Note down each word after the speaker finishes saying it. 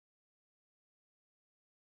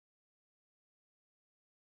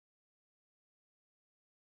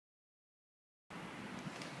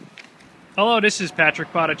Hello, this is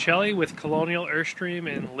Patrick Botticelli with Colonial Airstream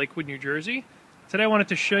in Lakewood, New Jersey. Today I wanted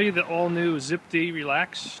to show you the all-new Zip Dee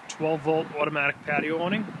Relax 12-volt automatic patio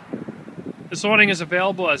awning. This awning is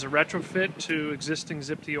available as a retrofit to existing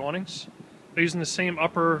Zip Dee awnings. They're using the same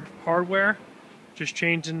upper hardware, just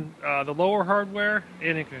changing the lower hardware,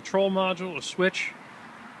 adding a control module, a switch,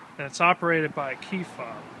 and it's operated by a key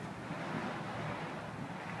fob.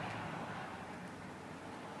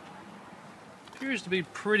 Appears to be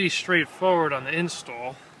pretty straightforward on the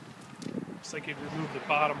install. Looks like you remove the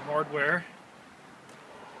bottom hardware,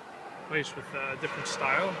 replaced with a different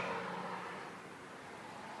style.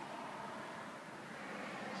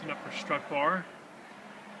 It's an upper strut bar.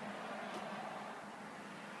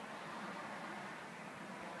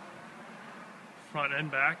 Front and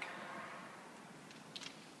back.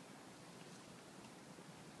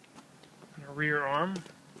 And a rear arm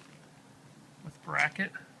with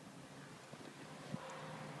bracket.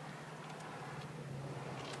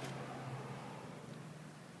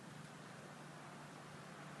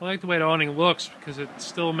 I like the way the awning looks because it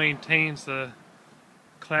still maintains the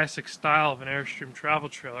classic style of an Airstream travel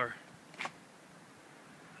trailer.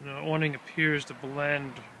 And the awning appears to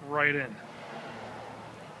blend right in.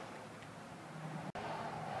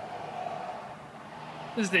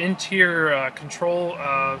 This is the interior control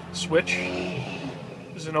switch.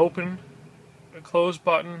 There's an open, a close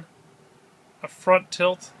button, a front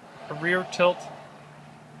tilt, a rear tilt,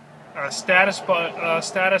 a status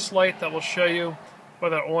light that will show you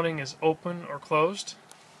whether the awning is open or closed.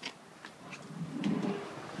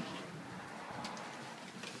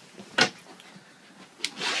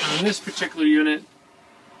 In this particular unit,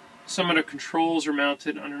 some of the controls are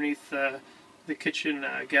mounted underneath the kitchen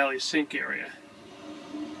galley sink area.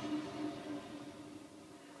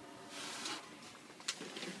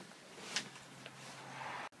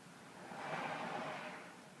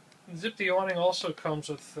 The Zip Dee awning also comes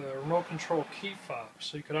with a remote control key fob,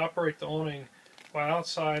 so you can operate the awning while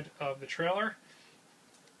outside of the trailer.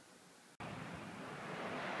 I'd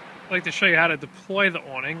like to show you how to deploy the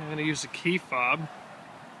awning. I'm going to use the key fob.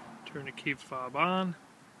 Turn the key fob on.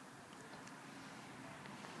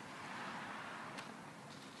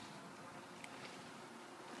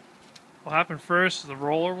 What will happen first is the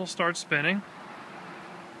roller will start spinning.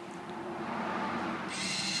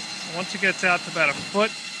 Once it gets out to about a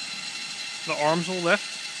foot, the arms will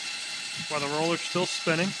lift while the roller is still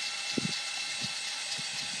spinning.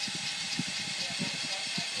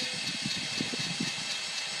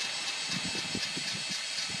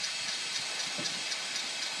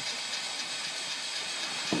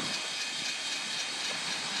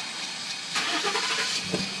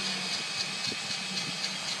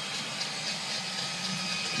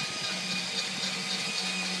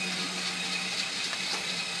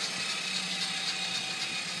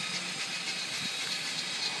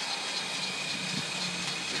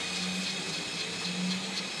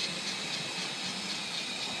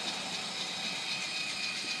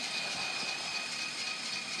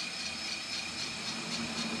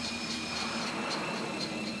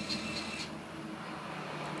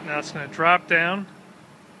 Now it's going to drop down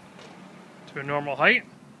to a normal height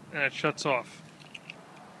and it shuts off.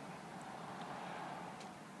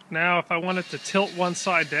 Now if I wanted to tilt one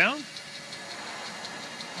side down,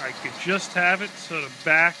 I could just have it so the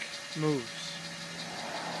back moves.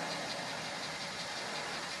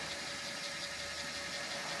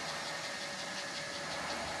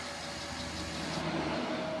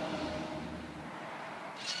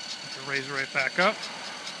 Raise it right back up.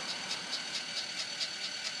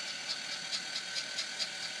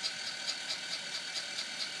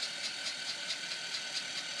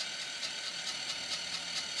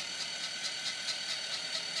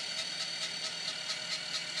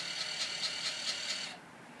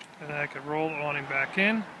 And then I could roll the awning back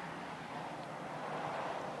in.